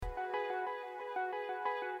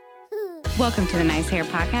Welcome to the Nice Hair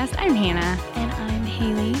Podcast. I'm Hannah. And I'm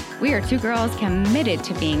Haley. We are two girls committed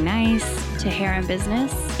to being nice, To hair and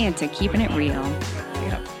business. and to keeping it real.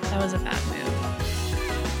 Yep, that was a bad move.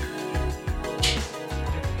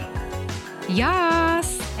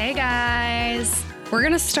 Yas! Hey guys. We're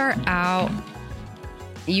going to start out.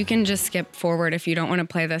 You can just skip forward if you don't want to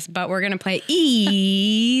play this, but we're going to play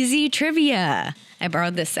Easy Trivia. I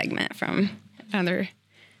borrowed this segment from another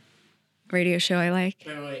radio show I like.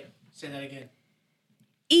 Wait. Say that again.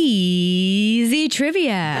 Easy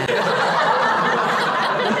Trivia.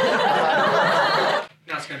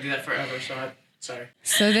 No, it's gonna do that forever. Sorry.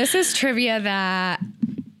 So this is trivia that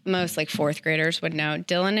most like fourth graders would know.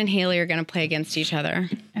 Dylan and Haley are going to play against each other.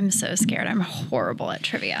 I'm so scared. I'm horrible at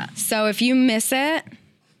trivia. So if you miss it,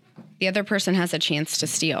 the other person has a chance to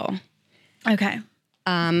steal. Okay.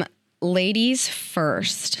 Ladies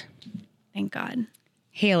first. Thank God.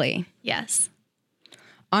 Haley, Yes.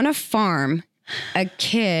 on a farm, a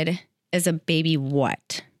kid is a baby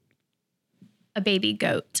what? A baby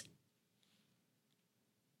goat.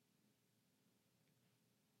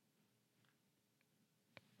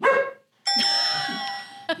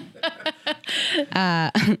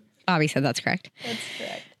 Bobby said that's correct. That's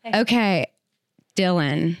correct. Okay,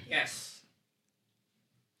 Dylan. Yes.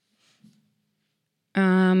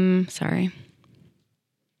 Sorry.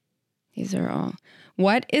 These are all.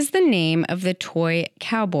 What is the name of the toy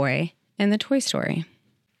cowboy in the Toy Story?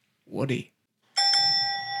 Woody.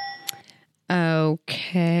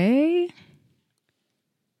 Okay.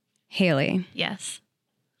 Haley, Yes.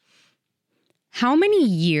 how many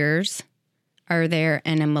years are there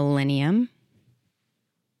in a millennium?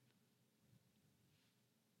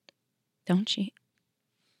 Don't cheat.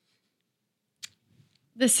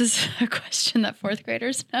 This is a question that fourth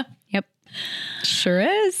graders know. Yep. Sure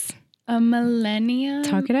is. A millennium.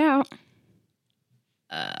 Talk it out.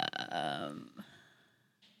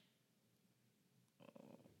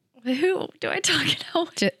 Who do I talk it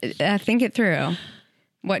out? Think it through.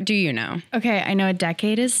 What do you know? Okay, I know a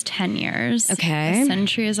decade is 10 years. Okay. A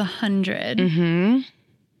century is 100. Mm-hmm.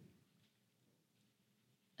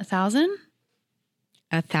 1,000?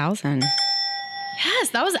 1,000. Yes,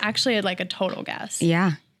 that was actually like a total guess.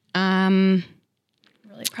 Yeah. I'm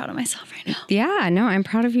really proud of myself right now. Yeah, no, I'm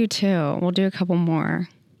proud of you too. We'll do a couple more.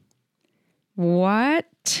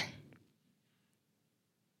 What?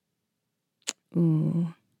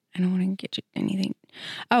 Ooh, I don't want to get you anything.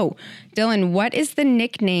 Oh, Dylan, what is the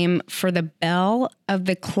nickname for the bell of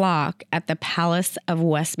the clock at the Palace of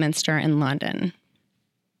Westminster in London?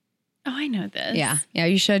 Oh, I know this. Yeah,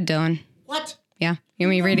 you should, Dylan. What? Yeah. You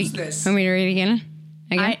want me to read it? this? Want me to read it again?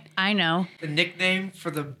 I know. The nickname for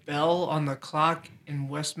the bell on the clock in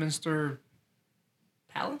Westminster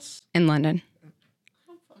Palace? In London.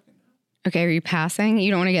 Okay, are you passing?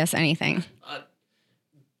 You don't want to guess anything.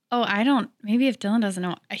 Oh, I don't. Maybe if Dylan doesn't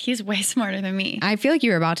know, he's way smarter than me. I feel like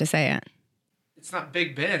you were about to say it. It's not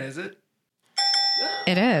Big Ben, is it?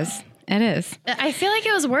 It is. It is. I feel like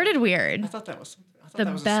it was worded I weird. thought that was something. I thought The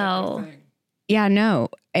that was bell. A separate thing. Yeah, no,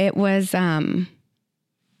 it was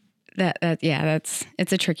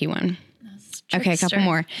it's a tricky one. Okay, a couple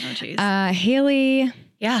more. Oh, jeez. Haley,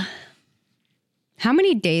 Yeah. how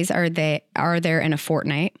many days are there in a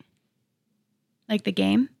fortnight? Like the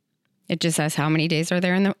game? It just says how many days are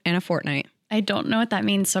there in a fortnight. I don't know what that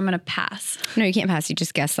means, so I'm going to pass. No, you can't pass. You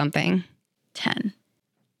just guess something. 10.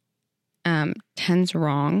 10's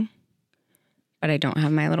wrong, but I don't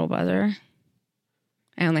have my little buzzer.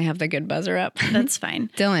 I only have the good buzzer up. That's fine.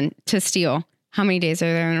 Dylan, to steal, how many days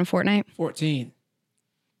are there in a fortnight? 14.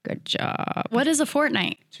 Good job. What is a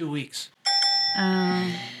fortnight? 2 weeks.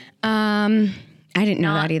 I didn't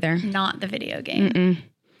know that either. Not the video game.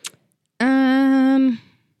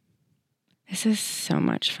 This is so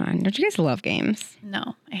much fun. Don't you guys love games?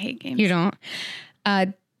 No, I hate games. You don't?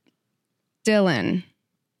 Dylan,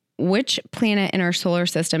 which planet in our solar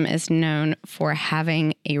system is known for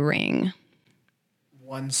having a ring?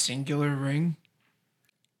 One singular ring?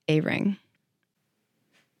 A ring.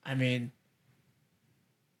 I mean,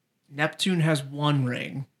 Neptune has one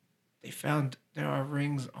ring. They found there are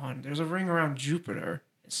rings on. There's a ring around Jupiter.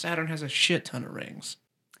 Saturn has a shit ton of rings.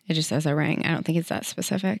 It just says a ring. I don't think it's that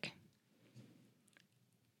specific.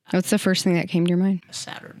 What's the first thing that came to your mind?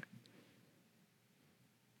 Saturn.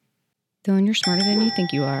 Dylan, you're smarter than you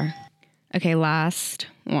think you are. Okay, last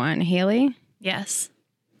one. Haley? Yes.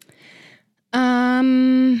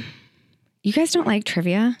 You guys don't like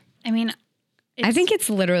trivia? I mean, I think it's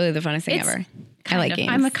literally the funnest thing ever. I like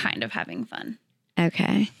games. I'm a kind of having fun.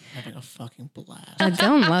 Okay. Having a fucking blast.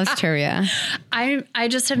 Dylan loves trivia. I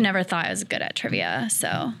just have never thought I was good at trivia.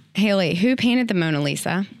 So Haley, who painted the Mona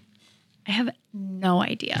Lisa? I have no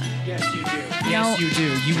idea. Yes, you do. Yes, you do.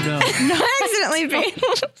 You know. I accidentally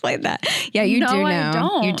played that. Yeah, you No, do know. I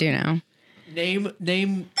don't. You do know.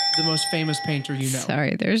 Name the most famous painter you know.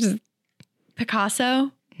 Sorry, there's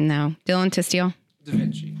Picasso? no. Dylan Tisteel. Da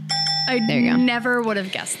Vinci. I There you go. never would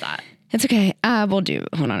have guessed that. It's okay. We'll do,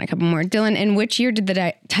 hold on, a couple more. Dylan, in which year did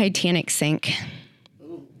the Titanic sink?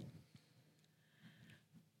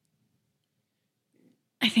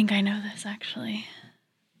 I think I know this actually.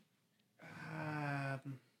 I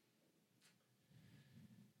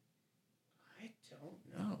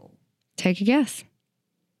don't know. Take a guess.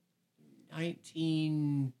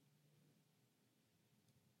 1910.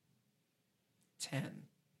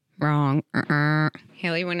 Wrong.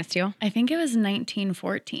 Haley, you want to steal? I think it was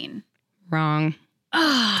 1914. Wrong.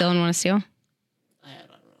 Dylan, want to steal? I don't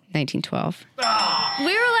know. 1912. We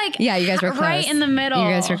were like, Yeah, you guys were close. right in the middle. You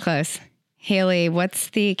guys were close. Haley, what's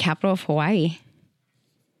the capital of Hawaii?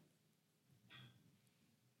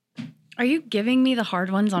 Are you giving me the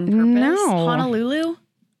hard ones on purpose? No. Honolulu?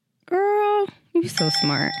 Girl, you're so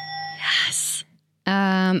smart. Yes.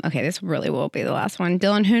 Okay, this really will be the last one.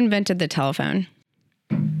 Dylan, who invented the telephone?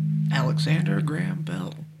 Alexander Graham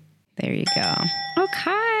Bell. There you go.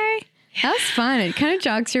 Okay. That was fun. It kind of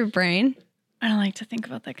jogs your brain. I don't like to think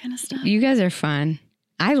about that kind of stuff. You guys are fun.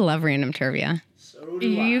 I love random trivia. So do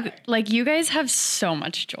You I. you guys have so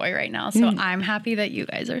much joy right now. So I'm happy that you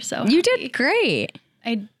guys are so You happy. did great.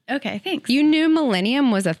 Okay, thanks. You knew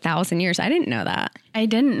millennium was 1,000 years. I didn't know that. I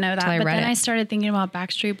didn't know that, I but read then it. I started thinking about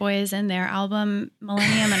Backstreet Boys and their album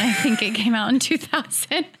Millennium, and I think it came out in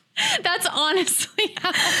 2000. That's honestly how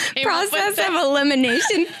I came up with Process it. of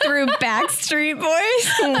elimination through Backstreet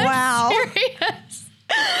Boys. Wow. Serious.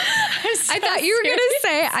 I thought you were going to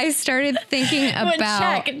say I started thinking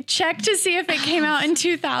about. Check to see if it came out in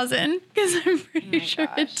 2000 because I'm pretty sure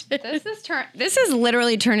it did. This is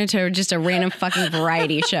literally turned into just a random fucking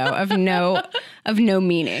variety show of no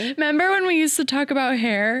meaning. Remember when we used to talk about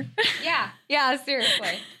hair? Yeah,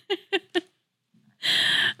 seriously.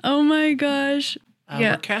 Oh my gosh.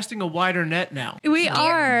 We're casting a wider net now. We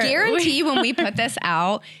are. Guarantee you when we put this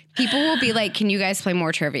out, people will be like, "Can you guys play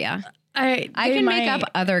more trivia?" I can make up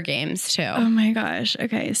other games too. Oh my gosh.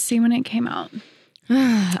 Okay. See when it came out.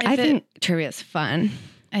 I think trivia is fun.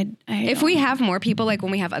 If we have more people, like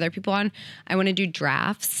when we have other people on, I want to do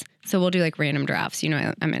drafts. So we'll do like random drafts. You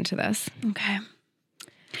know, I'm into this. Okay.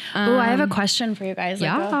 Oh, I have a question for you guys. Like,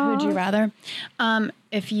 yeah. who would you rather?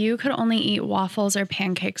 If you could only eat waffles or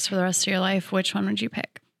pancakes for the rest of your life, which one would you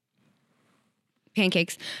pick?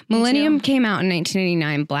 Pancakes. Millennium came out in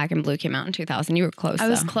 1989. Black and Blue came out in 2000. You were close. I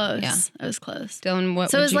was though. close. Yeah. I was close. Dylan,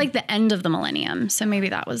 what? So it would was you- like the end of the millennium. So maybe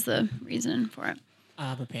that was the reason for it.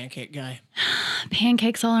 I'm a pancake guy.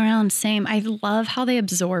 Pancakes all around, same. I love how they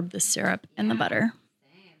absorb the syrup and the butter.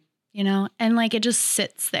 You know, and like it just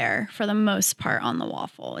sits there for the most part on the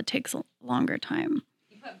waffle. It takes a longer time.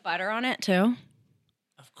 You put butter on it too.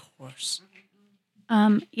 Of course.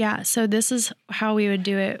 Yeah, so this is how we would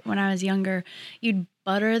do it when I was younger. You'd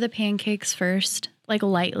butter the pancakes first, like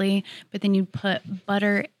lightly, but then you'd put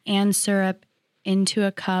butter and syrup into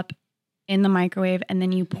a cup in the microwave, and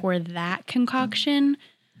then you pour that concoction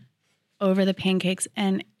over the pancakes.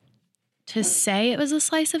 And to say it was a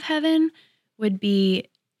slice of heaven would be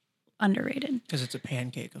underrated. Because it's a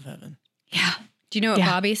pancake of heaven. Yeah. Do you know what Yeah.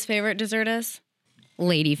 Bobby's favorite dessert is?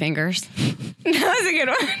 Lady fingers. That was a good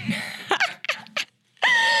one.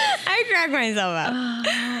 I cracked myself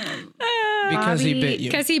up. Because he bit you.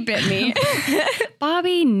 Because he bit me.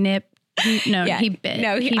 Bobby nipped. He bit.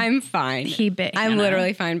 No, I'm fine. He bit. I'm Hannah.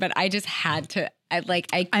 literally fine, but I just had to.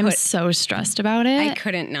 I'm so stressed about it. I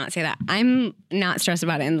couldn't not say that. I'm not stressed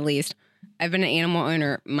about it in the least. I've been an animal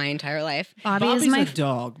owner my entire life. Bobby's is my a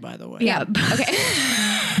dog, by the way. yeah. Okay.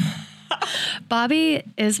 Bobby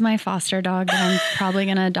is my foster dog that I'm probably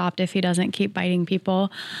gonna adopt if he doesn't keep biting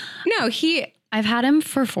people. No, I've had him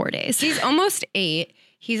for 4 days. he's almost 8.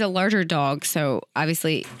 He's a larger dog, so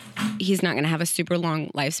obviously he's not going to have a super long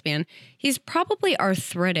lifespan. He's probably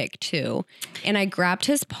arthritic too. And I grabbed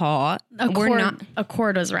his paw. A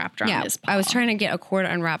cord was wrapped around his paw. I was trying to get a cord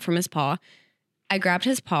unwrapped from his paw. I grabbed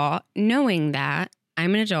his paw, knowing that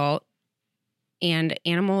I'm an adult and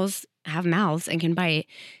animals have mouths and can bite.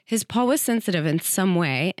 His paw was sensitive in some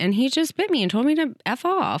way, and he just bit me and told me to F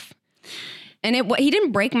off. And he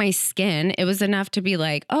didn't break my skin. It was enough to be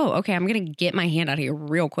like, oh, okay, I'm going to get my hand out of here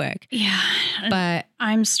real quick. Yeah. But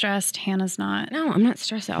I'm stressed. Hannah's not. no, I'm not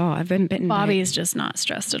stressed at all. I've been bitten. Bobby's just not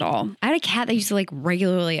stressed at all. I had a cat that used to like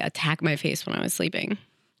regularly attack my face when I was sleeping.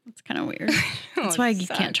 It's kind of weird. That's why you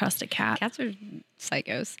can't trust a cat. Cats are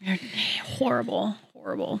psychos. They're horrible,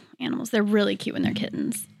 horrible animals. They're really cute when they're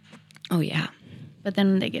kittens. Oh, yeah. But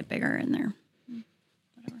then they get bigger and they're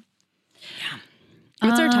whatever.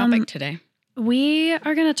 What's our topic today? We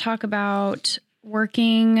are going to talk about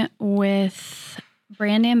working with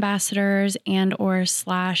brand ambassadors and or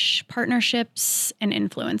 / partnerships and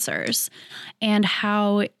influencers and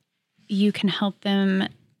how you can help them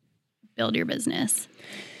build your business.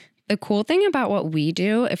 The cool thing about what we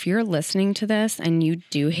do, if you're listening to this and you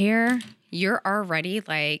do hair, you're already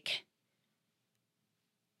like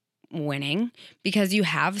winning because you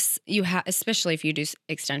have, especially if you do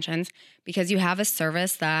extensions, because you have a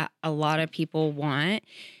service that a lot of people want.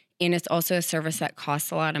 And it's also a service that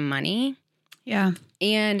costs a lot of money. Yeah.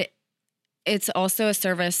 And it's also a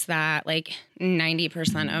service that like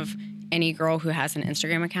 90% of any girl who has an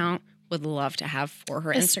Instagram account would love to have for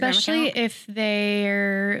her Instagram Especially account. if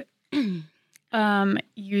they're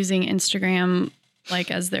using Instagram like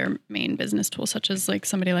as their main business tool, such as like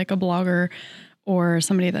somebody like a blogger or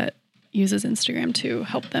somebody that uses Instagram to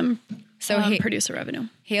help them produce a revenue.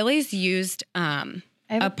 Haley's used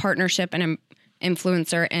a partnership and an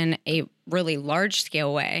influencer in a really large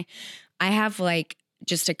scale way. I have like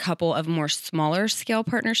just a couple of more smaller scale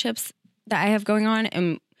partnerships that I have going on.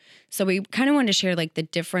 And so we kind of wanted to share like the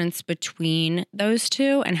difference between those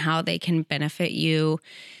two and how they can benefit you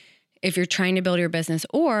if you're trying to build your business,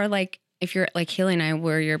 or like if you're like Haley and I,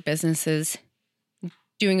 where your business is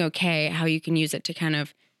doing okay, how you can use it to kind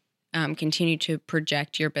of continue to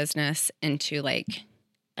project your business into like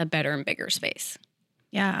a better and bigger space.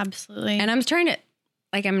 Yeah, absolutely. And I'm trying to,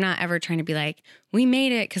 like, I'm not ever trying to be like, we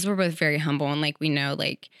made it, because we're both very humble and like we know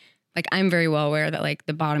like I'm very well aware that like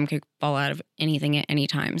the bottom could fall out of anything at any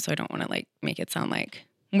time. So I don't want to like make it sound like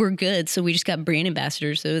we're good, so we just got brand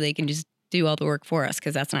ambassadors so they can just do all the work for us,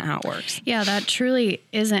 because that's not how it works. Yeah, that truly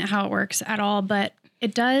isn't how it works at all. But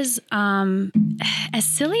it does, as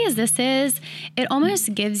silly as this is, it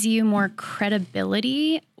almost gives you more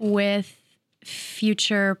credibility with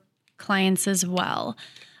future clients as well,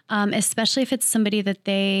 especially if it's somebody that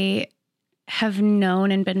they have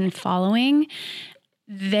known and been following.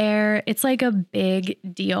 It's like a big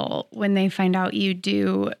deal when they find out you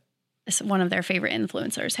do one of their favorite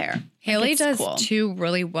influencers' hair. Haley does cool. 2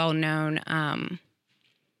 really well-known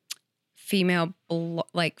female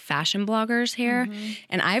like fashion bloggers hair,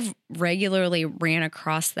 and I've regularly ran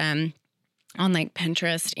across them on like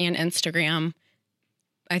Pinterest and Instagram.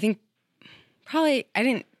 I think probably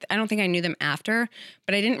I don't think I knew them after,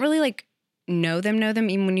 but I didn't really like know them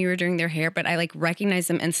even when you were doing their hair, but I like recognized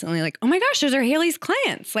them instantly, like, oh my gosh, those are Haley's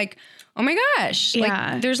clients. Like, oh my gosh.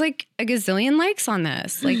 Yeah. Like there's like a gazillion likes on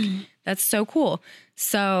this. Like that's so cool.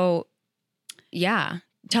 So yeah,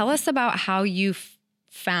 tell us about how you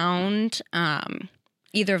found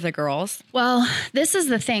either of the girls. Well, this is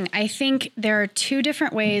the thing. I think there are 2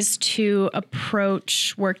 different ways to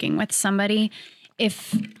approach working with somebody.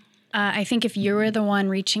 I think if you were the one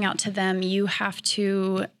reaching out to them, you have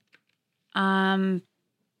to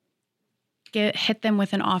hit them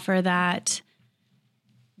with an offer that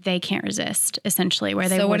they can't resist, essentially.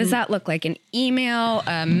 So what does that look like? An email,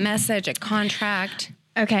 a message, a contract?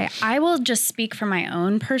 Okay, I will just speak from my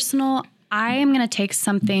own personal. I am going to take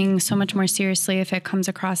something so much more seriously if it comes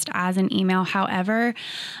across as an email. However,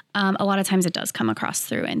 a lot of times it does come across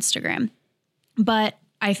through Instagram. But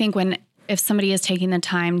I think if somebody is taking the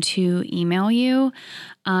time to email you,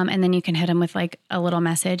 and then you can hit them with like a little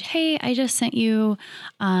message, hey, I just sent you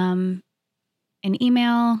an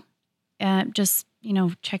email, just,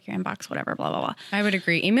 check your inbox, whatever, blah, blah, blah. I would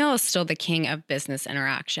agree. Email is still the king of business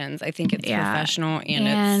interactions. I think it's professional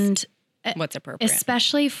and it's what's appropriate.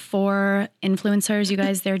 Especially for influencers, you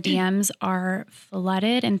guys, their DMs are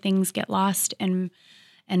flooded and things get lost and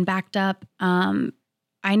backed up.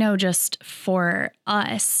 I know just for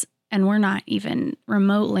us, and we're not even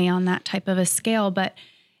remotely on that type of a scale, but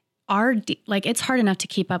it's hard enough to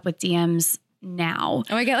keep up with DMs now.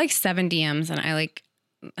 Oh, I get like 7 DMs and I like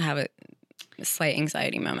have a slight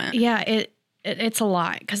anxiety moment. Yeah, it's a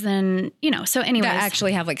lot because then, so anyways. That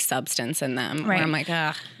actually have like substance in them. Right. Where I'm like,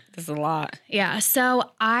 this is a lot. Yeah.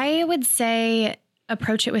 So I would say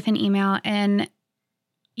approach it with an email, and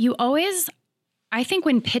you always, I think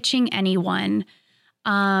when pitching anyone.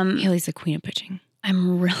 Haley's the queen of pitching.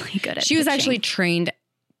 I'm really good at She was actually trained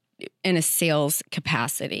in a sales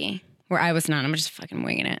capacity where I was not. I'm just fucking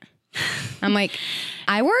winging it. I'm like,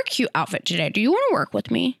 I wore a cute outfit today. Do you want to work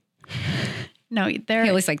with me? No,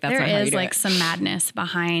 Haley's like, that's there not how you is do like it. some madness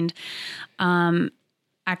behind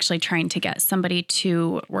actually trying to get somebody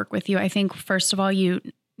to work with you. I think, first of all, you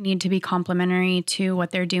need to be complimentary to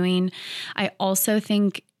what they're doing. I also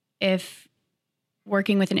think if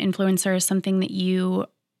working with an influencer is something that you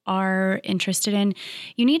are interested in,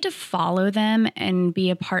 you need to follow them and be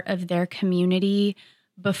a part of their community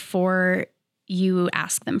before you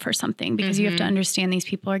ask them for something, because you have to understand these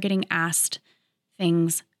people are getting asked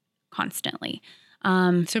things constantly.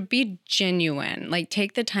 So be genuine. Like,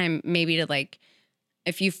 take the time maybe to, like,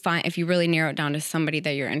 if you really narrow it down to somebody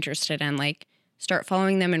that you're interested in, like, start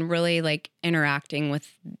following them and really, like, interacting with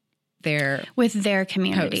their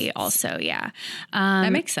community posts. also. Yeah.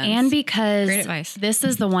 That makes sense. And because Great advice. this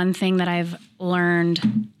is the one thing that I've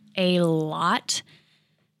learned a lot.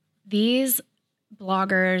 These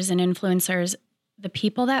bloggers and influencers, the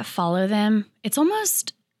people that follow them, it's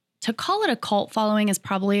almost, to call it a cult following is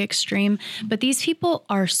probably extreme, but these people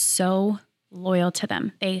are so loyal to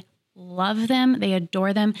them. They love them. They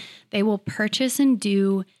adore them. They will purchase and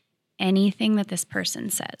do anything that this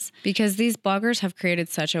person says. Because these bloggers have created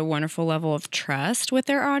such a wonderful level of trust with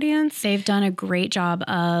their audience. They've done a great job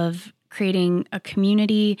of creating a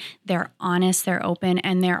community. They're honest, they're open,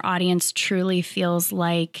 and their audience truly feels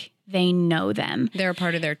like they know them. They're a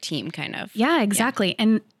part of their team, kind of. Yeah, exactly. Yeah.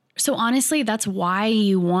 And so honestly, that's why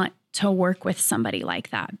you want to work with somebody like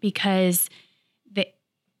that, because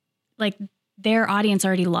their audience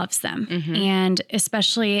already loves them. Mm-hmm. And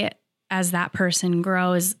especially as that person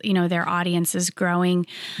grows, their audience is growing,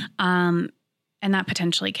 and that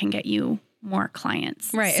potentially can get you more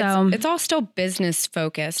clients. Right. So it's all still business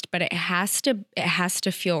focused, but it has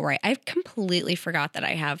to feel right. I completely forgot that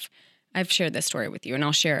I've shared this story with you, and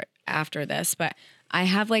I'll share it after this, but I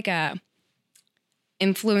have like a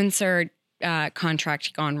influencer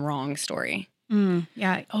contract gone wrong story.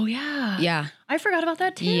 Yeah. Oh yeah. Yeah. I forgot about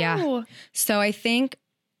that too. Yeah. So I think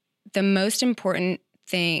the most important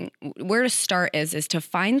thing, where to start is to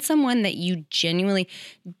find someone that you genuinely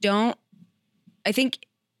don't. I think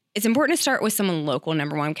it's important to start with someone local,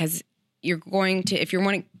 number one, because you're going to, if you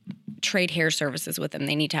want to trade hair services with them,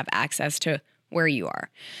 they need to have access to where you are.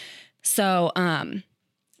 So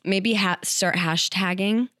maybe start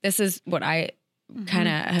hashtagging. This is what I kind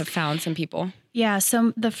of have found some people. Yeah.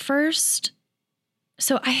 So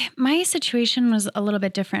my situation was a little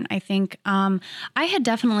bit different. I think I had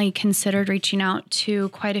definitely considered reaching out to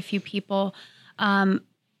quite a few people. And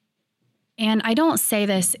I don't say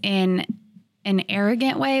this in an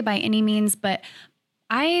arrogant way by any means, but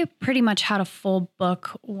I pretty much had a full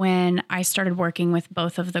book when I started working with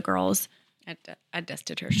both of the girls. I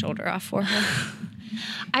dusted her shoulder off for her.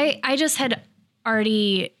 I just had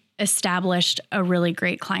already established a really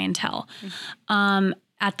great clientele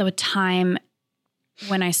at the time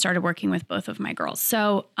when I started working with both of my girls.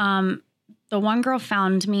 So the one girl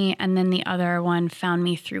found me, and then the other one found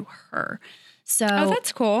me through her. So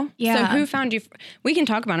that's cool. Yeah. So who found you? We can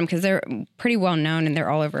talk about them because they're pretty well known and they're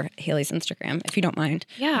all over Haley's Instagram, if you don't mind.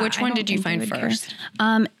 Yeah. Which one did you find first?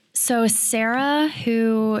 So Sarah,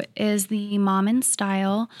 who is the Mom in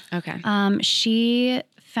Style. Okay. She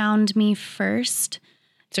found me first.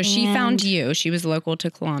 So she found you. She was local to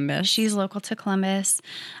Columbus. She's local to Columbus.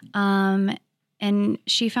 And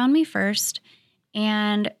she found me first.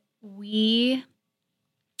 And we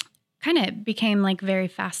kind of became like very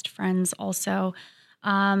fast friends also.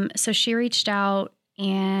 So she reached out,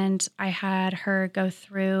 and I had her go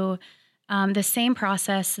through the same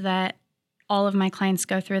process that all of my clients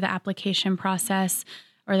go through, the application process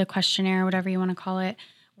or the questionnaire, whatever you want to call it,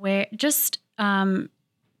 where just to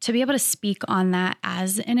be able to speak on that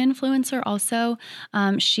as an influencer also,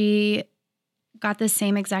 she got the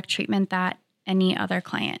same exact treatment that any other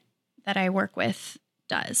client that I work with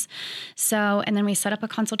does. So, and then we set up a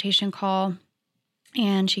consultation call,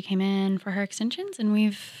 and she came in for her extensions, and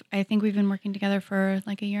I think we've been working together for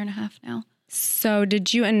like a year and a half now. So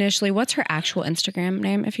did you initially, what's her actual Instagram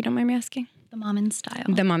name, if you don't mind me asking? The Mom in Style.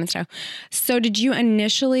 The Mom in Style. So did you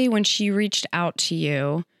initially, when she reached out to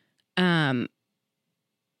you,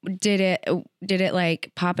 did it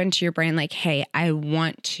like pop into your brain like, hey, I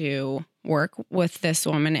want to work with this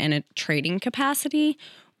woman in a trading capacity?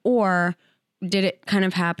 Or did it kind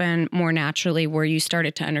of happen more naturally where you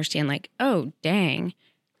started to understand like, oh, dang,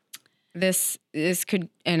 this could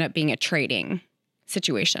end up being a trading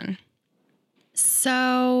situation?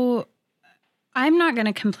 So I'm not going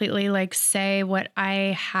to completely like say what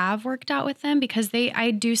I have worked out with them, because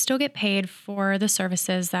I do still get paid for the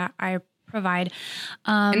services that I provide.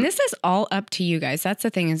 And this is all up to you guys. That's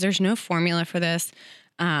the thing, is there's no formula for this.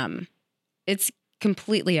 It's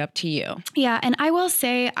completely up to you. Yeah. And I will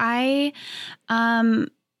say I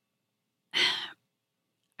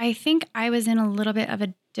think I was in a little bit of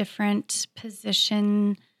a different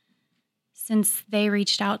position since they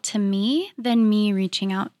reached out to me than me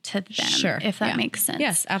reaching out to them. Sure. If that makes sense.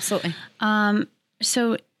 Yes, absolutely.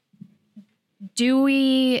 So Do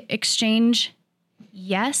we exchange?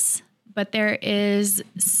 Yes, but there is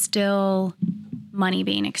still money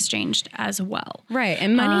being exchanged as well. Right.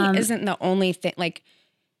 And money isn't the only thing. Like,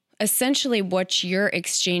 essentially what you're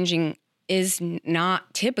exchanging is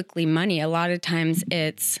not typically money. A lot of times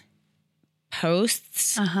it's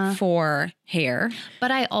posts for hair.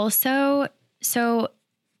 But I also,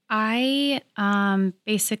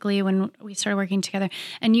 basically when we started working together,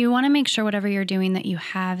 and you want to make sure whatever you're doing that you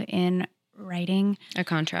have in writing A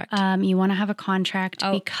contract. you want to have a contract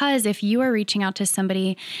because if you are reaching out to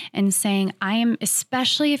somebody and saying,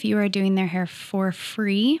 especially if you are doing their hair for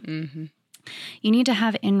free, you need to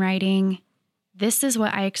have in writing, this is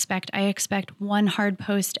what I expect. I expect 1 hard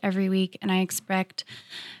post every week, and I expect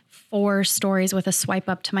 4 stories with a swipe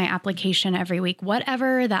up to my application every week,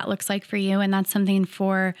 whatever that looks like for you. And that's something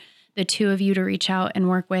for the 2 of you to reach out and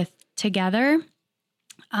work with together.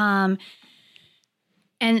 And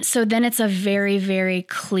so then it's a very, very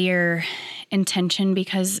clear intention,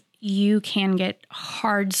 because you can get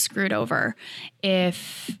hard screwed over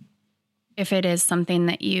if it is something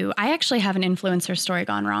that I actually have an influencer story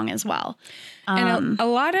gone wrong as well. And a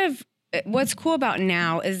lot of what's cool about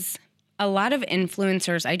now is a lot of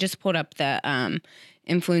influencers, I just pulled up the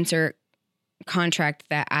influencer contract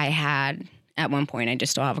that I had at one point. I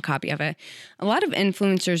just still have a copy of it. A lot of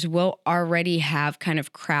influencers will already have kind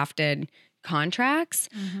of crafted contracts.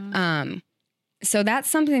 So that's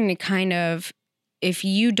something to kind of, if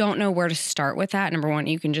you don't know where to start with that, number one,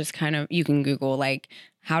 you can just you can Google like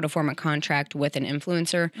how to form a contract with an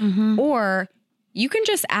influencer, or you can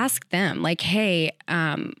just ask them like, hey,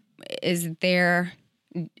 is there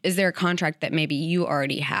a contract that maybe you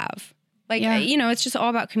already have? Like, it's just all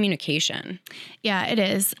about communication. Yeah, it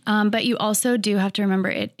is. But you also do have to remember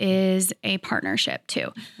it is a partnership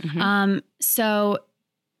too. So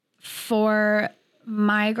for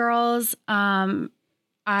my girls,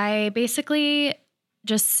 I basically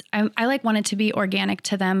I like wanted to be organic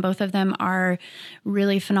to them. Both of them are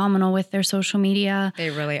really phenomenal with their social media. They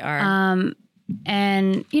really are.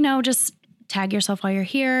 And, just tag yourself while you're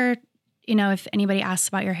here. If anybody asks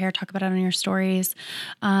about your hair, talk about it on your stories.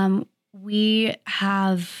 We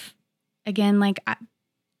have, again, like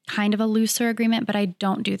kind of a looser agreement, but I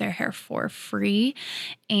don't do their hair for free.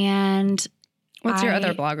 And what's your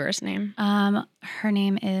other blogger's name? Her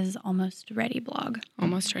name is Almost Ready Blog.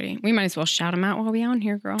 Almost Ready. We might as well shout them out while we're on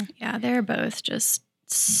here, girl. Yeah, they're both just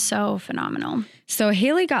so phenomenal. So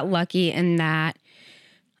Haley got lucky in that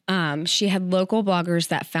she had local bloggers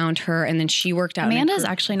that found her, and then she worked out. Amanda's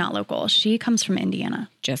actually not local. She comes from Indiana.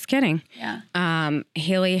 Just kidding. Yeah.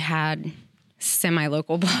 Haley had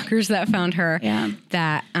semi-local bloggers that found her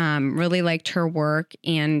that really liked her work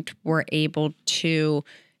and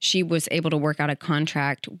she was able to work out a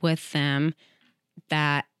contract with them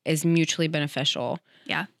that is mutually beneficial.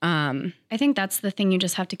 Yeah. I think that's the thing you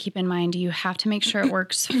just have to keep in mind. You have to make sure it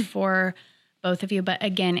works for both of you. But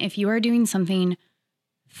again, if you are doing something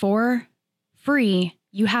for free,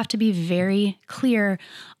 you have to be very clear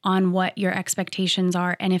on what your expectations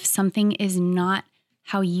are. And if something is not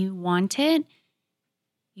how you want it,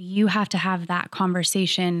 you have to have that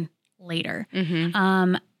conversation later.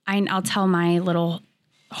 I'll tell my little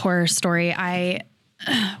horror story. I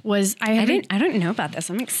didn't know about this.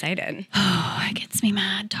 I'm excited. Oh, it gets me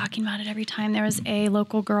mad talking about it every time. There was a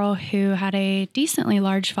local girl who had a decently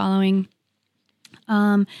large following.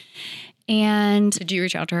 And did you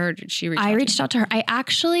reach out to her? Or did she reach out? I reached out to her. I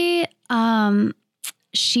actually,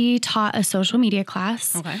 she taught a social media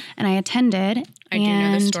class. Okay. And I attended. I do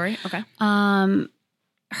know this story. Okay.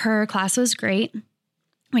 Her class was great.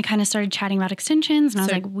 We kind of started chatting about extensions, and I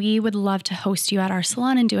was like, we would love to host you at our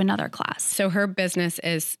salon and do another class. So her business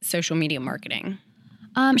is social media marketing.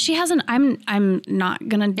 She hasn't, I'm not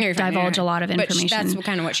going to divulge a lot of information. But that's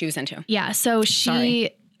kind of what she was into. Yeah. So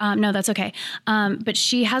she, no, that's okay. But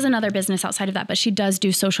she has another business outside of that, but she does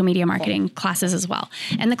do social media marketing classes as well.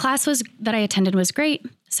 And the class that I attended was great.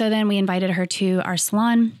 So then we invited her to our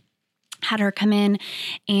salon, had her come in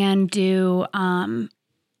and do,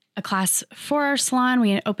 a class for our salon.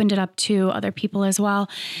 We opened it up to other people as well.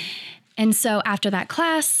 And so after that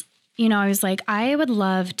class, I was like, I would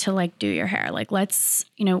love to do your hair. Like, let's,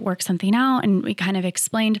 work something out. And we kind of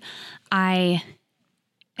explained it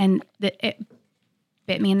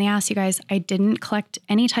bit me in the ass, you guys. I didn't collect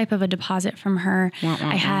any type of a deposit from her.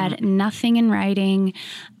 I had nothing in writing.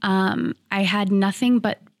 I had nothing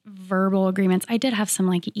but verbal agreements. I did have some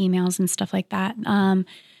emails and stuff like that.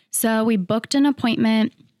 So we booked an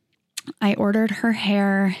appointment. I ordered her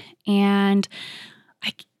hair, and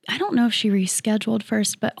I don't know if she rescheduled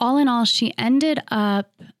first, but all in all, she ended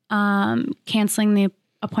up canceling the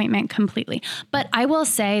appointment completely. But I will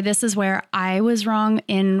say this is where I was wrong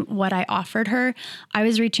in what I offered her. I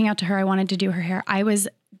was reaching out to her. I wanted to do her hair. I was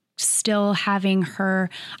still having her,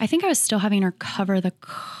 I think I was still having her cover the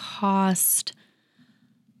cost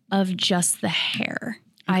of just the hair,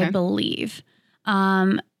 Okay. I believe.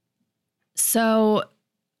 So,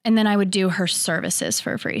 and then I would do her services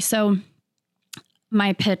for free. So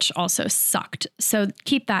my pitch also sucked. So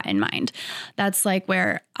keep that in mind. That's like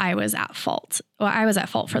where I was at fault. Well, I was at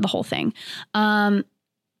fault for the whole thing.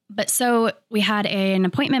 But so we had an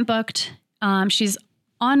appointment booked. She's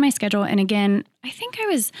on my schedule. And again,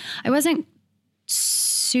 I wasn't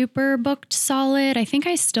super booked solid. I think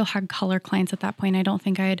I still had color clients at that point. I don't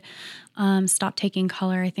think I had stopped taking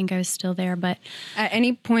color. I think I was still there. But At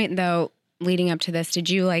any point, though, leading up to this, did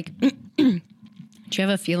you like, did you have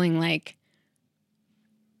a feeling like,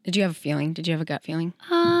 did you have a gut feeling?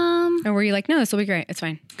 Or were you like, no, this will be great. It's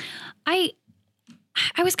fine. I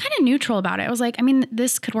was kind of neutral about it. I was like, I mean,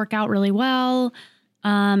 this could work out really well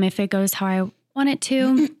if it goes how I want it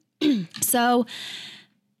to. So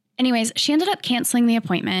anyways, she ended up canceling the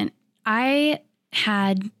appointment. I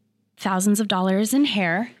had thousands of dollars in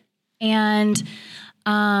hair. And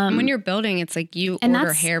When you're building, it's like you and order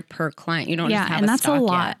that's- hair per client. You don't just have and a that's a stock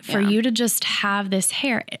lot yet. for Yeah. you to just have this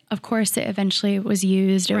hair. Of course, it eventually was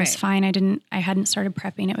used. It was Right. fine. I hadn't started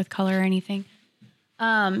prepping it with color or anything.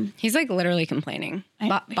 He's like literally complaining.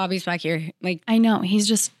 Bobby's back here. Like, I know he's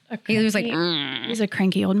just he was like, he's a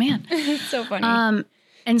cranky old man. it's so funny.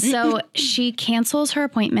 And so she cancels her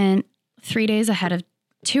appointment 2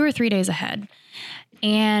 or 3 days ahead.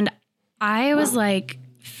 And I was like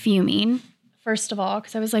fuming, first of all,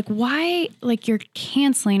 because I was like, why? Like, you're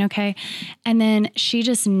canceling, okay? And then she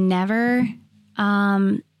just never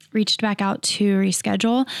reached back out to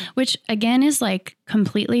reschedule, which again is like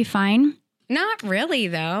completely fine. Not really,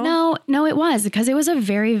 though. No, it was because it was a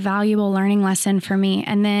very valuable learning lesson for me.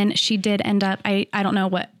 And then she did end up, I don't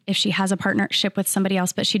know if she has a partnership with somebody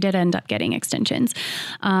else, but she did end up getting extensions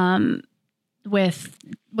with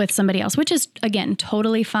somebody else, which is again,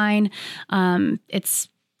 totally fine. It's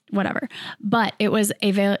whatever, but it was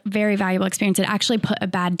a very valuable experience. It actually put a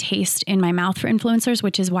bad taste in my mouth for influencers,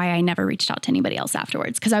 which is why I never reached out to anybody else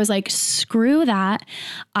afterwards. Cause I was like, screw that.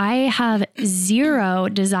 I have zero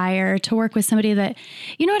desire to work with somebody that,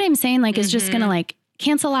 you know what I'm saying? Like, is just going to like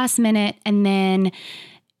cancel last minute and then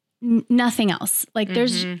nothing else. Like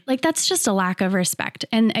there's like, that's just a lack of respect.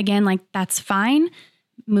 And again, like that's fine.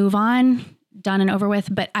 Move on. Done and over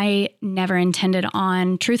with, but I never intended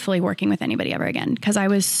on truthfully working with anybody ever again because I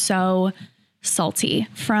was so salty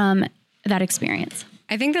from that experience.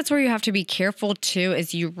 I think that's where you have to be careful too,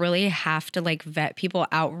 is you really have to like vet people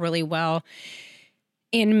out really well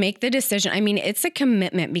and make the decision. I mean, it's a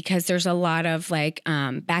commitment because there's a lot of like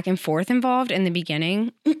back and forth involved in the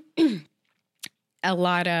beginning. A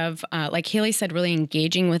lot of, like Haley said, really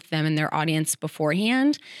engaging with them and their audience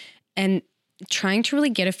beforehand and trying to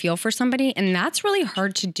really get a feel for somebody. And that's really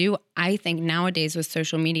hard to do, I think, nowadays with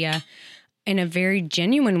social media in a very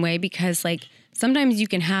genuine way, because like sometimes you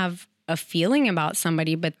can have a feeling about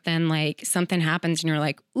somebody, but then like something happens and you're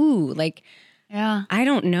like, ooh, like, Yeah. I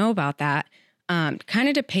don't know about that. Kind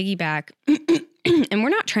of to piggyback, and we're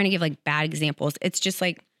not trying to give like bad examples. It's just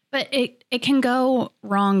like, But it can go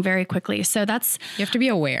wrong very quickly. So that's, you have to be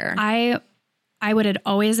aware. I would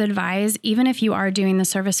always advise, even if you are doing the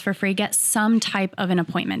service for free, get some type of an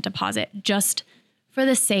appointment deposit just for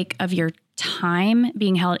the sake of your time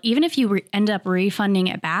being held. Even if you end up refunding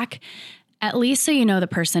it back, at least so you know the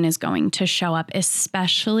person is going to show up,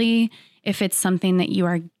 especially if it's something that you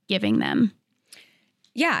are giving them.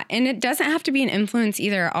 Yeah. And it doesn't have to be an influence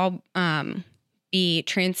either. I'll be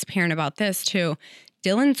transparent about this too.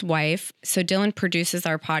 Dylan's wife. So Dylan produces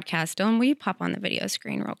our podcast. Dylan, will you pop on the video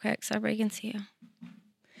screen real quick so everybody can see you?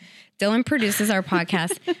 Dylan produces our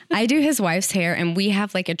podcast. I do his wife's hair, and we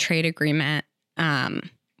have like a trade agreement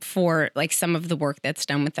for like some of the work that's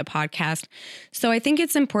done with the podcast. So I think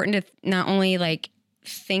it's important to not only like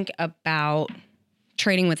think about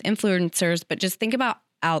trading with influencers, but just think about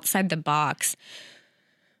outside the box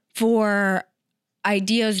for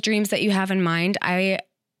ideas, dreams that you have in mind. I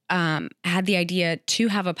had the idea to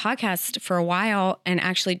have a podcast for a while, and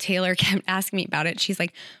actually Taylor kept asking me about it. She's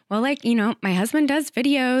like, well, like, you know, my husband does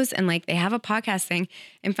videos and like they have a podcast thing.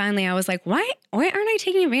 And finally I was like, why aren't I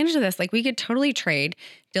taking advantage of this? Like we could totally trade.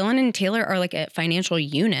 Dylan and Taylor are like a financial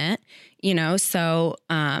unit, you know? So,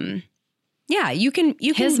 yeah, you can.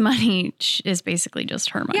 His money is basically just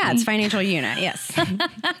her money. Yeah, it's financial unit. Yes.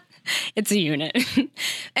 It's a unit.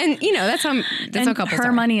 And you know, that's how couples her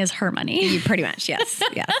are. money is her money. Pretty much, yes,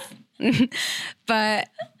 yes. But,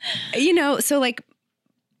 you know, so like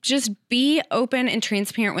just be open and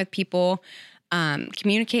transparent with people,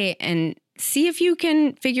 communicate and see if you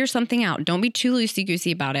can figure something out. Don't be too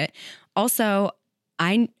loosey-goosey about it. Also,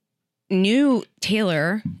 I knew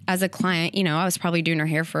Taylor as a client. You know, I was probably doing her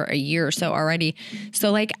hair for a year or so already.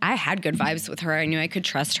 So like I had good vibes with her. I knew I could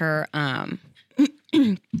trust her.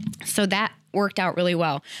 So that worked out really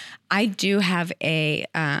well. I do have a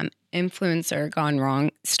influencer gone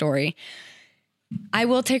wrong story. I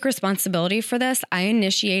will take responsibility for this. I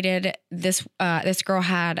initiated this. This girl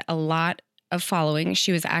had a lot of following.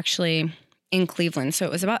 She was actually in Cleveland, so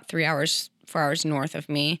it was about 4 hours north of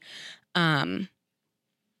me.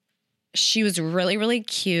 She was really, really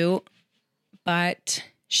cute, but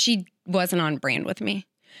she wasn't on brand with me.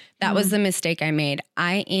 That was the mistake I made.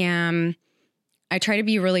 I try to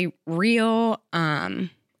be really real.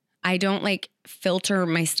 I don't like filter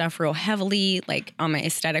my stuff real heavily, like on my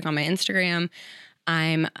aesthetic on my Instagram.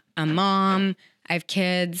 I'm a mom. I have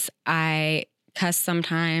kids. I cuss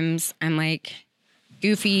sometimes. I'm like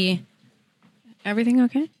goofy. Everything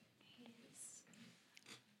okay?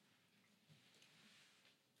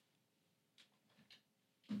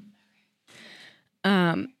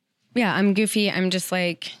 Yeah, I'm goofy. I'm just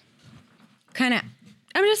like I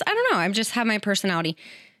don't know. I just have my personality.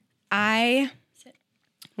 I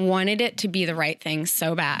wanted it to be the right thing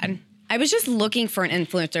so bad. I was just looking for an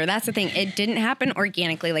influencer. That's the thing. It didn't happen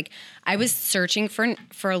organically. Like I was searching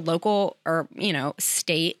for a local or, you know,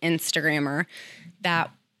 state Instagrammer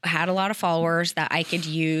that had a lot of followers that I could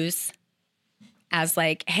use as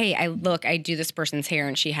like, hey, I do this person's hair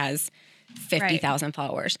and she has 50,000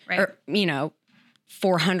 followers or, you know,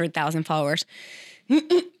 400,000 followers.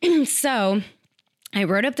 So I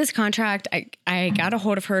wrote up this contract. I got a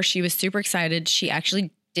hold of her. She was super excited. She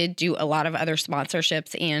actually did do a lot of other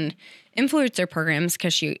sponsorships and influencer programs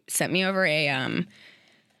because she sent me over a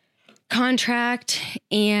contract,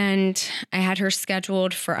 and I had her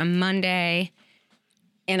scheduled for a Monday.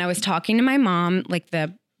 And I was talking to my mom like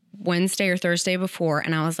the Wednesday or Thursday before,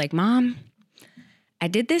 and I was like, Mom, I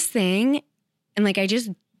did this thing and like I just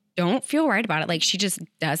don't feel right about it. Like she just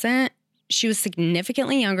doesn't. She was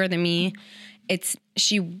significantly younger than me.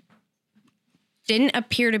 She didn't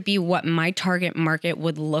appear to be what my target market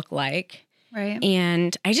would look like. Right.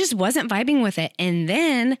 And I just wasn't vibing with it. And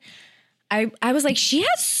then I was like, she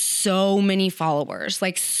has so many followers,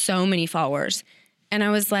 like so many followers. And I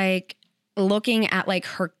was like looking at like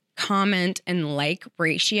her comment and like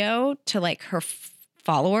ratio to like her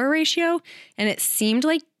follower ratio. And it seemed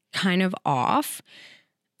like kind of off.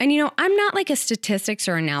 And, you know, I'm not like a statistics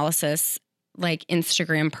or analysis like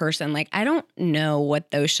Instagram person. Like I don't know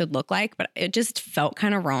what those should look like, but it just felt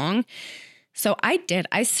kind of wrong. So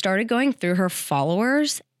I started going through her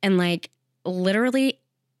followers, and like literally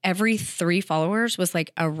every 3 followers was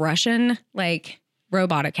like a Russian like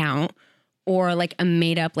robot account or like a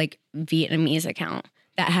made up like Vietnamese account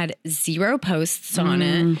that had 0 posts on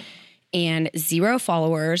it and 0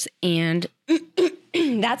 followers. And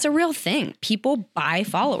that's a real thing. People buy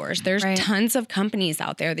followers. There's tons of companies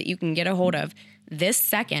out there that you can get a hold of this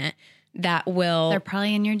second that will... They're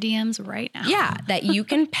probably in your DMs right now. Yeah, that you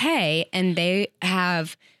can pay, and they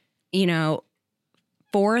have, you know,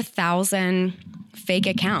 4,000 fake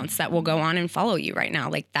accounts that will go on and follow you right now.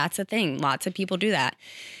 Like that's a thing. Lots of people do that.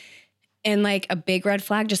 And like a big red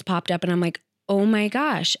flag just popped up, and I'm like, oh my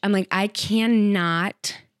gosh. I'm like, I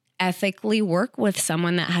cannot ethically work with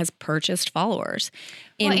someone that has purchased followers,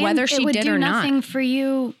 and whether she did or not. Nothing for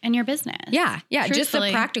you and your business. Yeah. Just the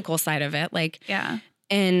practical side of it. Like, yeah.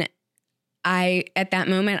 And at that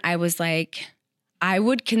moment, I was like, I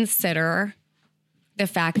would consider the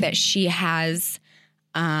fact that she has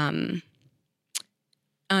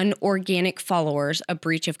unorganic followers a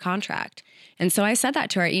breach of contract. And so I said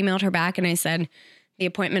that to her. I emailed her back and I said, the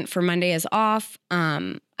appointment for Monday is off.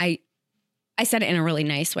 I said it in a really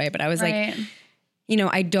nice way, but I was like, you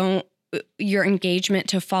know, your engagement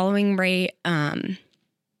to following rate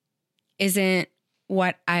isn't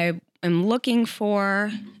what I am looking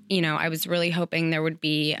for. You know, I was really hoping there would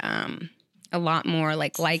be a lot more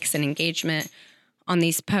like likes and engagement on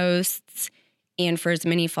these posts. And for as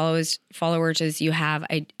many followers as you have,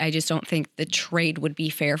 I just don't think the trade would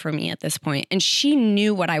be fair for me at this point. And she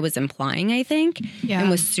knew what I was implying, I think,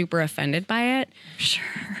 and was super offended by it.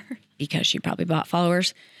 Sure. Because she probably bought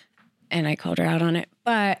followers, and I called her out on it.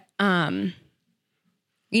 But,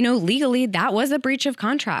 you know, legally that was a breach of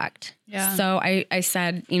contract. Yeah. So I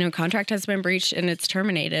said, you know, contract has been breached and it's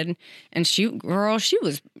terminated. And she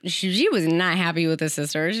was not happy with the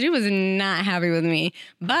sister. She was not happy with me.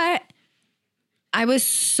 But I was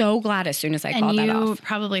so glad as soon as I called that And you off.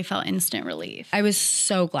 probably felt instant relief. I was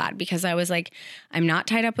so glad because I was like, I'm not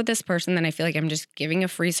tied up with this person that I feel like I'm just giving a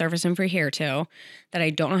free service and free hair to, that I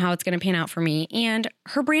don't know how it's going to pan out for me. And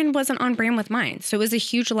her brand wasn't on brand with mine. So it was a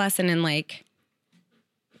huge lesson in like,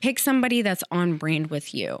 pick somebody that's on brand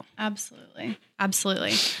with you. Absolutely.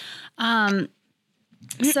 Absolutely.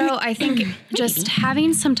 So I think just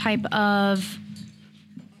having some type of,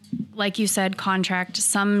 like you said, contract,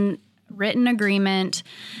 some written agreement,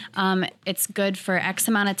 it's good for X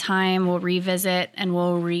amount of time. We'll revisit and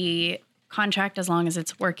we'll re-contract as long as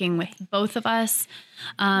it's working with both of us.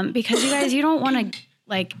 Because you guys, you don't want to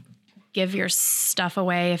like give your stuff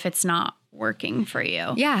away if it's not working for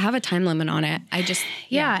you. Yeah, have a time limit on it. I just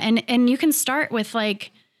Yeah. And you can start with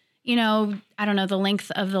like, you know, I don't know, the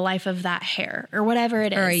length of the life of that hair or whatever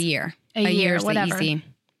it is. or a year. A year, is whatever. the easy.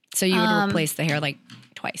 So you would replace the hair like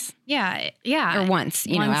twice Yeah. Yeah. or once,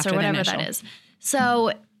 you know, Once after or the whatever initial. that is.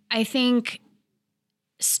 So I think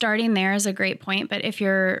starting there is a great point. But if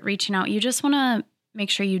you're reaching out, you just want to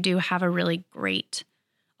make sure you do have a really great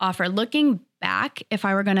offer. Looking back, if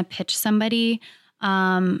I were going to pitch somebody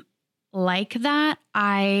like that,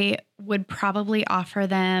 I would probably offer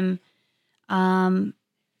them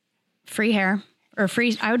free hair or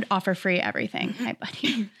free. I would offer free everything. Hi,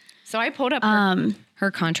 buddy. So I pulled up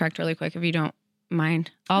her contract really quick, if you don't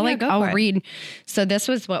mind. I'll Yeah, go for I'll it. read. So this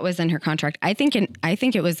was what was in her contract. I think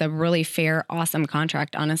it was a really fair, awesome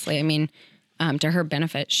contract. Honestly, I mean, to her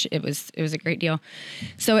benefit, it was a great deal.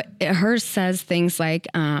 So hers says things like,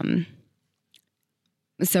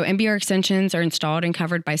 so MBR extensions are installed and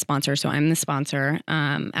covered by sponsor. So I'm the sponsor.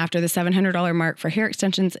 After the $700 mark for hair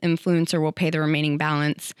extensions, influencer will pay the remaining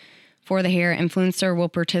balance. For the hair, influencer will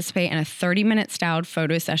participate in a 30-minute styled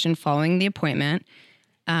photo session following the appointment.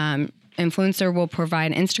 Influencer will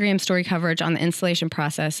provide Instagram story coverage on the installation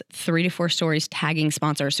process, 3 to 4 stories tagging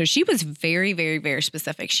sponsor. So she was very, very, very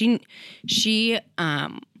specific. She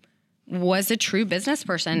was a true business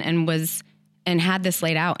person and had this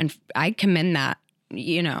laid out. And I commend that.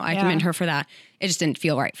 You know, I commend her for that. It just didn't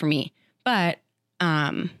feel right for me. But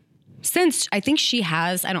since I think she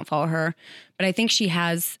has, I don't follow her, but I think she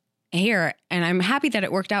has hair, and I'm happy that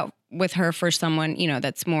it worked out with her for someone, you know,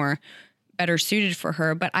 that's more better suited for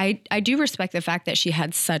her. But I do respect the fact that she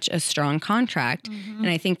had such a strong contract. And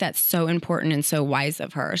I think that's so important and so wise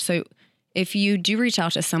of her. So if you do reach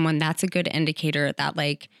out to someone, that's a good indicator that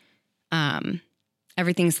like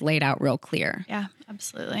everything's laid out real clear. Yeah,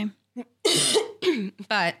 absolutely.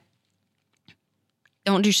 But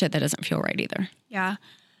don't do shit that doesn't feel right either. Yeah.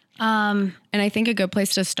 And I think a good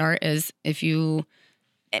place to start is if you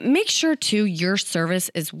make sure too your service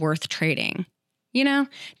is worth trading. You know,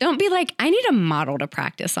 don't be like, I need a model to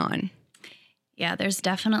practice on. Yeah, there's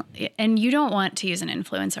definitely, and you don't want to use an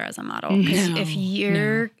influencer as a model because if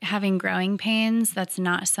you're having growing pains, that's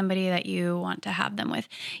not somebody that you want to have them with.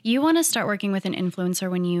 You want to start working with an influencer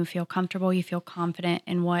when you feel comfortable, you feel confident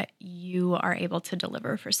in what you are able to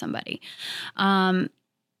deliver for somebody. And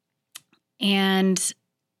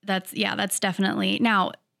that's definitely,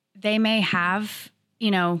 now they may have, you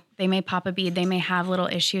know, they may pop a bead, they may have little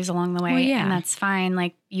issues along the way, and that's fine.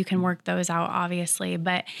 Like you can work those out obviously,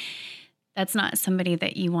 but that's not somebody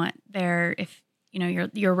that you want there if, you know,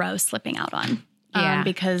 your row slipping out on.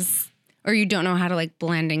 Because... Or you don't know how to like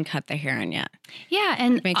blend and cut the hair in yet. Yeah.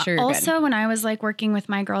 And make sure you're also good. When I was like working with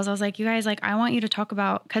my girls, I was like, you guys, like, I want you to talk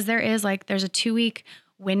about, because there's a 2-week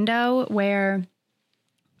window where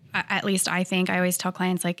at least I think I always tell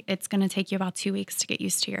clients, like, it's going to take you about 2 weeks to get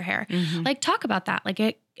used to your hair. Like, talk about that. Like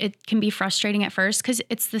it can be frustrating at first because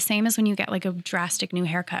it's the same as when you get like a drastic new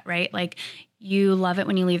haircut, right? Like you love it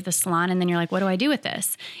when you leave the salon and then you're like, what do I do with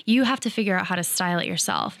this? You have to figure out how to style it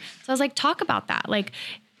yourself. So I was like, talk about that. Like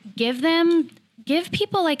give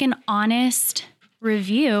people like an honest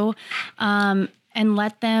review and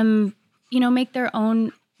let them, you know, make their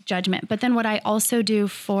own judgment. But then what I also do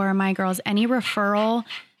for my girls, any referral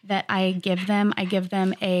that I give them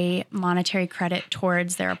a monetary credit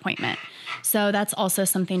towards their appointment. So that's also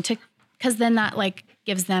something because then that like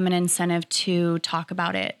gives them an incentive to talk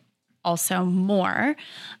about it also more.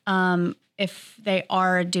 If they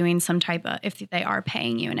are doing if they are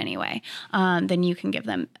paying you in any way, then you can give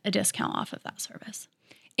them a discount off of that service.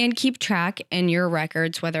 And keep track in your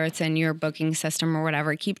records, whether it's in your booking system or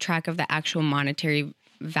whatever, keep track of the actual monetary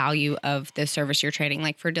value of the service you're trading.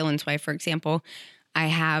 Like for Dylan's wife, for example, I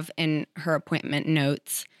have in her appointment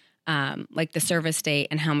notes, like the service date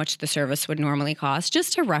and how much the service would normally cost,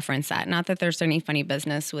 just to reference that. Not that there's any funny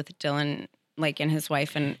business with Dylan, like and his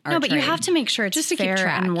wife and our No, but trade. you have to make sure it's Just to keep fair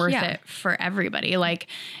track. and worth Yeah. it for everybody. Like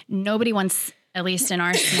nobody wants at least in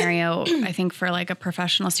our scenario, I think for like a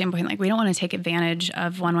professional standpoint, like we don't want to take advantage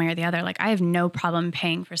of one way or the other. Like I have no problem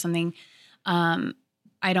paying for something.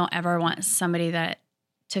 I don't ever want somebody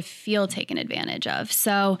to feel taken advantage of.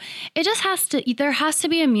 So it just there has to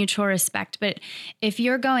be a mutual respect. But if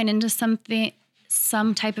you're going into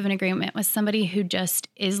some type of an agreement with somebody who just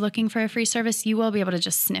is looking for a free service, you will be able to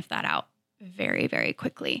just sniff that out very, very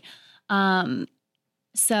quickly.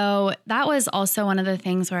 So that was also one of the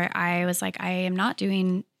things where I was like, I am not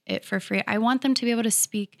doing it for free. I want them to be able to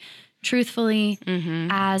speak truthfully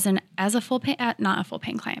as a full pay, not a full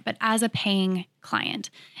paying client, but as a paying client.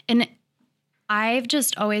 And I've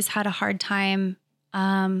just always had a hard time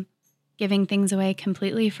giving things away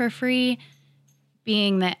completely for free,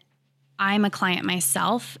 being that I'm a client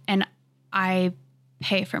myself and I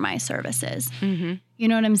pay for my services. You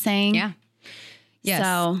know what I'm saying? Yeah. Yes.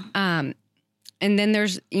 So, and then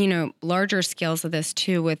there's, larger scales of this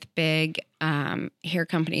too with big hair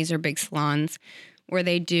companies or big salons where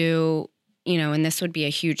they do, and this would be a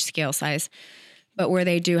huge scale size, but where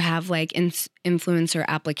they do have like influencer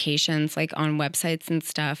applications like on websites and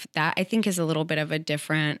stuff. That I think is a little bit of a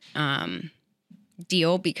different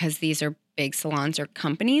deal because these are big salons or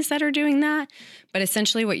companies that are doing that. But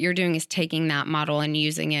essentially what you're doing is taking that model and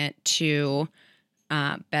using it to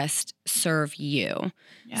best serve you.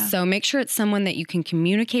 Yeah. So make sure it's someone that you can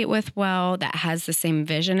communicate with well, that has the same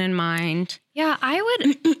vision in mind. yeah, I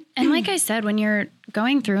would. And like I said, when you're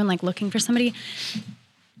going through and like looking for somebody,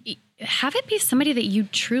 have it be somebody that you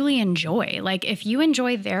truly enjoy. Like if you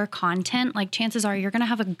enjoy their content, like chances are you're going to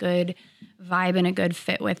have a good vibe and a good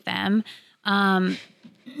fit with them.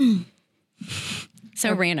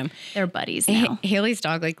 So random. They're buddies now. Haley's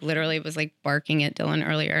dog like literally was like barking at Dylan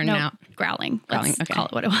earlier. And No, now growling. Let's okay. call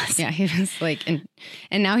it what it was. Yeah, he was like,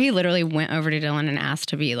 and now he literally went over to Dylan and asked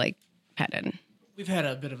to be like petted. We've had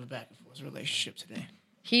a bit of a back and forth relationship today.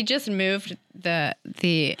 He just moved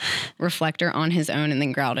the reflector on his own and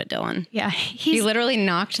then growled at Dylan. Yeah. He literally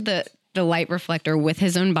knocked the light reflector with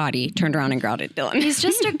his own body, turned around and growled at Dylan. He's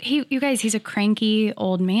just you guys, he's a cranky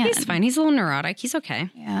old man. He's fine. He's a little neurotic. He's okay.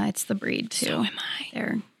 Yeah, it's the breed too. So am I.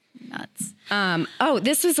 They're nuts.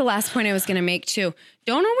 This was the last point I was going to make too.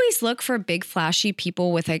 Don't always look for big flashy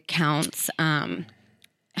people with accounts.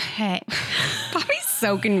 Hey. Bobby's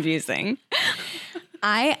so confusing.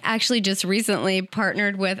 I actually just recently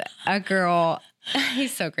partnered with a girl.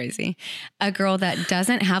 He's so crazy. A girl that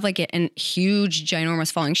doesn't have like a huge,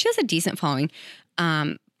 ginormous following. She has a decent following,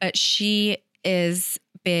 but she is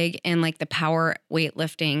big in like the power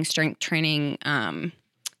weightlifting, strength training,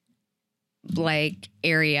 like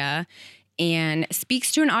area, and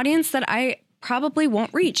speaks to an audience that I probably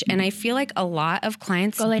won't reach. And I feel like a lot of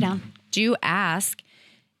clients Go lay down. do ask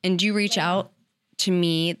and do reach out to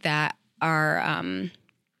me that are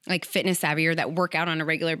like fitness savvy or that work out on a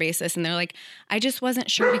regular basis. And they're like, I just wasn't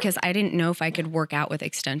sure because I didn't know if I could work out with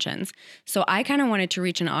extensions. So I kind of wanted to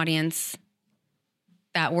reach an audience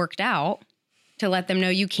that worked out to let them know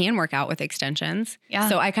you can work out with extensions. Yeah.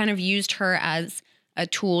 So I kind of used her as a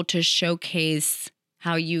tool to showcase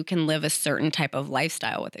how you can live a certain type of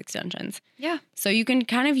lifestyle with extensions. Yeah. So you can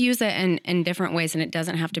kind of use it in different ways, and it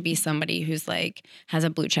doesn't have to be somebody who's like has a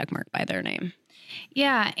blue check mark by their name.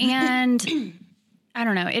 Yeah. And I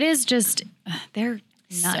don't know. It is just, they're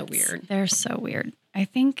nuts. So weird. They're so weird. I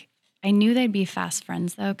think I knew they'd be fast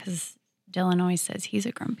friends though, because Dylan always says he's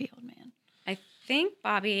a grumpy old man. I think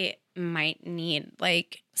Bobby might need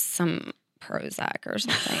like some Prozac or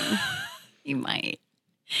something. He might.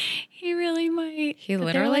 He really might. He But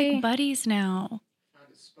literally- they're like buddies now. Found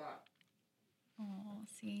his spot. Oh,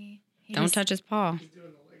 see. He Don't just- touch his paw. He's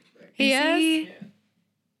doing the leg thing. He Is is. he? Yeah.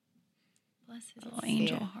 Bless his little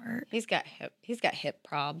angel see. heart. He's got hip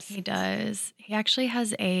probs. He does. He actually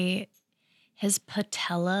has his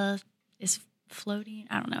patella is floating.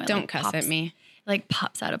 I don't know. It Don't like cuss pops, at me. Like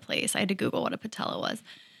pops out of place. I had to Google what a patella was.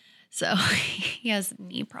 So he has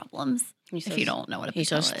knee problems. If you don't know what a He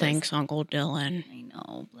patella says, is. "Thanks, Uncle Dylan." I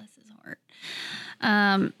know, bless his heart.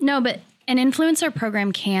 No, but an influencer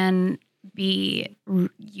program can be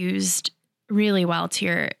used really well to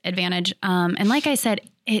your advantage. And like I said,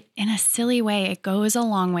 it in a silly way, it goes a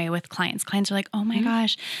long way with clients. Clients are like, oh my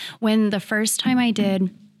gosh. When the first time I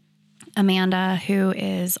did Amanda, who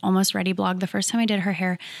is Almost Ready blog, the first time I did her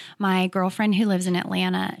hair, my girlfriend who lives in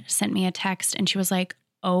Atlanta sent me a text and she was like,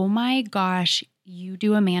 oh my gosh, you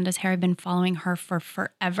do Amanda's hair. I've been following her for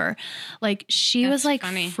forever. Like she was That's like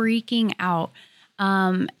funny. freaking out.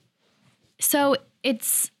 So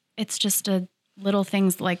it's just a little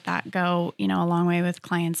things like that go, a long way with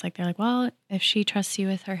clients. Like they're like, well, if she trusts you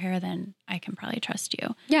with her hair, then I can probably trust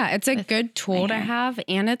you. Yeah, it's a With good tool to hair. have,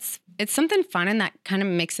 and it's it's something fun and that kind of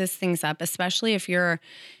mixes things up, especially if you're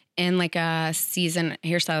in like a season.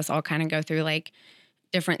 Hairstylists all kind of go through like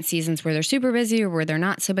different seasons where they're super busy or where they're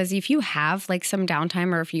not so busy. If you have like some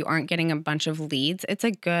downtime or if you aren't getting a bunch of leads, it's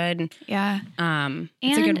a good, it's a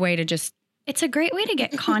good way to just. It's a great way to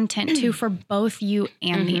get content too for both you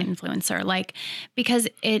and the influencer, like, because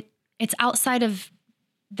it's outside of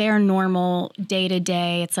their normal day to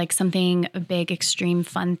day. It's like something, a big, extreme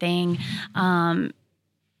fun thing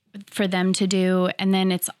for them to do. And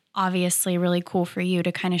then it's obviously really cool for you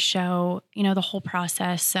to kind of show, you know, the whole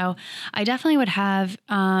process. So I definitely would have,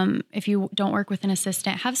 if you don't work with an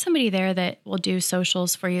assistant, have somebody there that will do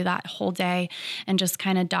socials for you that whole day and just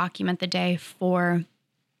kind of document the day for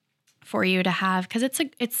you to have, because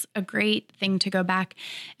it's a great thing to go back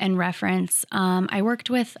and reference. I worked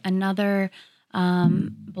with another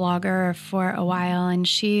blogger for a while, and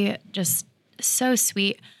she just so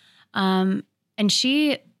sweet. And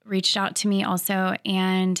she reached out to me also,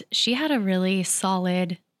 and she had a really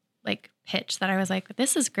solid like pitch that I was like,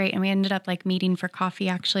 this is great. And we ended up like meeting for coffee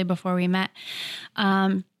actually before we met.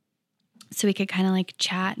 So we could kind of like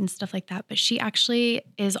chat and stuff like that. But she actually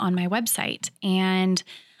is on my website, and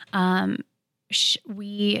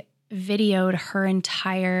we videoed her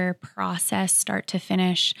entire process start to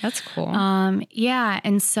finish. That's cool. Yeah.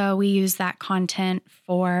 And so we use that content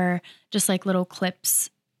for just like little clips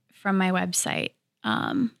from my website.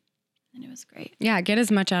 And it was great. Yeah. Get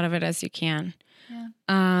as much out of it as you can. Yeah.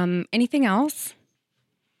 Anything else?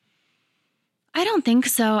 I don't think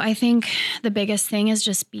so. I think the biggest thing is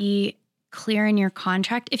just be clear in your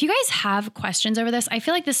contract. If you guys have questions over this, I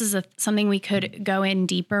feel like this is something we could go in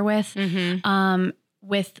deeper with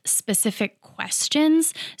specific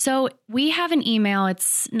questions. So we have an email.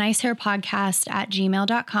 It's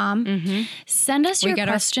nicehairpodcast@gmail.com. Send us your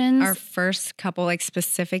questions. Our first couple like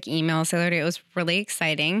specific emails the other day. It was really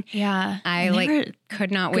exciting. Yeah. I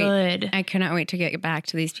could not wait. Good. I could not wait to get back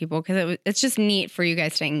to these people because it's just neat for you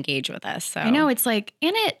guys to engage with us. So I know it's like,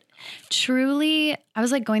 and it truly, I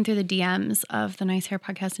was like going through the DMs of the Nice Hair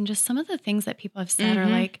Podcast, and just some of the things that people have said are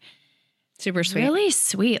like super sweet. Really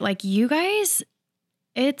sweet. Like you guys,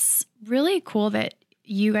 it's really cool that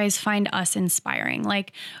you guys find us inspiring.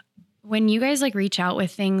 Like when you guys like reach out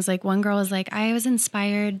with things, like one girl was like, I was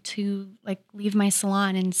inspired to like leave my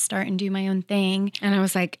salon and start and do my own thing. And I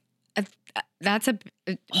was like, that's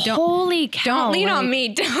holy cow. Don't lean on me.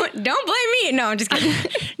 Don't blame me. No, I'm just kidding.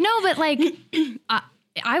 No, but like,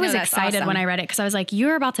 I was excited awesome. when I read it because I was like,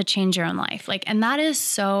 you're about to change your own life. Like, and that is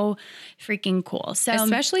so freaking cool. So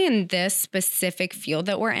especially in this specific field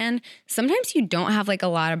that we're in, sometimes you don't have like a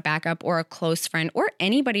lot of backup or a close friend or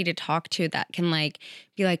anybody to talk to that can like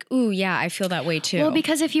be like, ooh, yeah, I feel that way too. Well,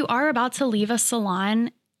 because if you are about to leave a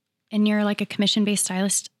salon and you're like a commission-based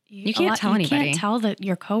stylist, you can't tell anybody. You can't tell that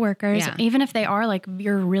your coworkers, even if they are like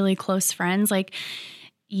your really close friends, like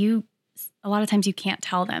a lot of times you can't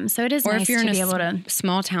tell them. So it is nice to be able to. Or if you're in a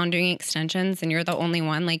small town doing extensions and you're the only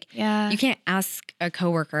one, like you can't ask a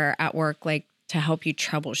coworker at work like to help you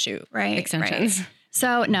troubleshoot extensions. Right.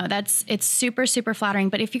 So no, it's super, super flattering.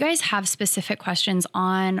 But if you guys have specific questions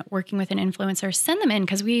on working with an influencer, send them in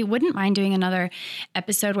because we wouldn't mind doing another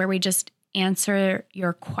episode where we just answer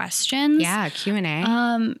your questions. Yeah,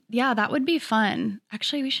 Q&A. Yeah, that would be fun.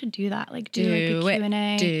 Actually, we should do that. Like do like a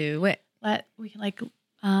Q&A. Do it. We can like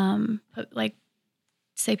put like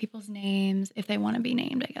say people's names if they want to be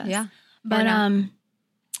named, I guess. Yeah. But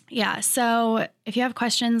yeah, so if you have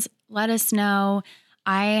questions, let us know.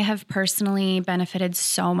 I have personally benefited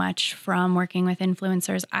so much from working with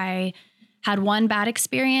influencers. I had one bad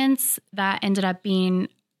experience that ended up being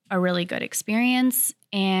a really good experience,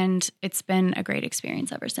 and it's been a great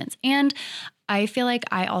experience ever since. And I feel like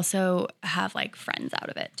I also have like friends out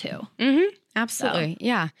of it too. Mm-hmm. Absolutely. So.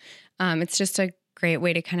 Yeah. It's just a great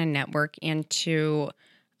way to kind of network and to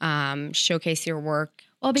showcase your work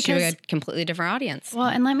to a completely different audience. Well,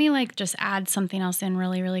 and let me like just add something else in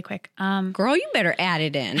really, really quick. Girl, you better add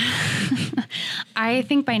it in. I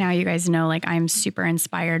think by now you guys know, like I'm super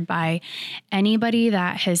inspired by anybody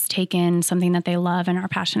that has taken something that they love and are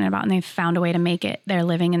passionate about and they've found a way to make it their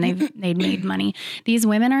living and they've made money. These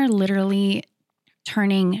women are literally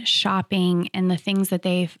turning shopping and the things that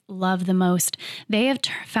they love the most. They have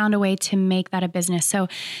found a way to make that a business. So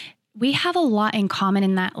we have a lot in common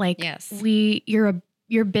in that, like,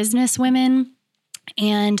 you're business women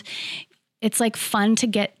and it's like fun to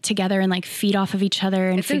get together and like feed off of each other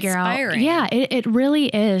and It's figure inspiring. out. Yeah, it really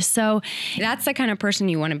is. So That's the kind of person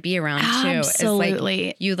you want to be around too. Absolutely. It's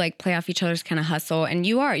like you like play off each other's kind of hustle, and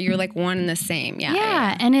you're like one and the same. Yeah.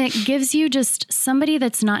 yeah, and it gives you just somebody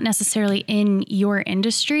that's not necessarily in your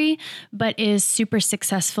industry, but is super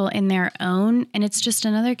successful in their own. And it's just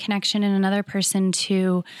another connection and another person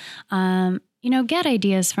to, get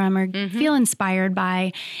ideas from or feel inspired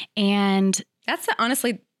by. And That's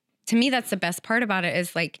honestly, to me, that's the best part about it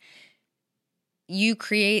is like you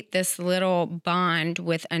create this little bond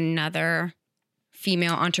with another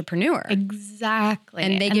female entrepreneur. exactly.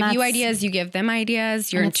 And they give you that's- ideas, you give them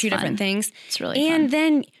ideas, you're and in it's two different fun. things. It's really And fun.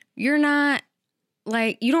 then you're not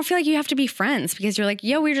like, you don't feel like you have to be friends because you're like,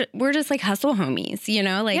 yo, we're just like hustle homies,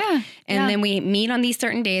 like, Yeah, and yeah. then we meet on these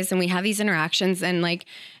certain days and we have these interactions. And like,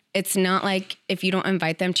 it's not like if you don't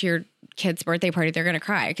invite them to your kid's birthday party, they're going to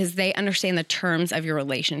cry because they understand the terms of your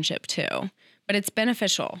relationship too. But it's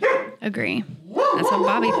beneficial. Agree. That's what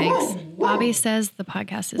Bobby thinks. Bobby says the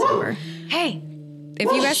podcast is over. Hey,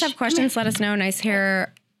 if you guys have questions, let us know.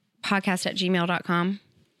 nicehairpodcast@gmail.com.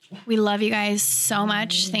 We love you guys so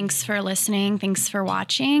much. Thanks for listening. Thanks for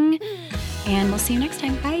watching. And we'll see you next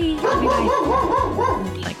time. Bye.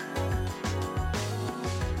 Bye. Like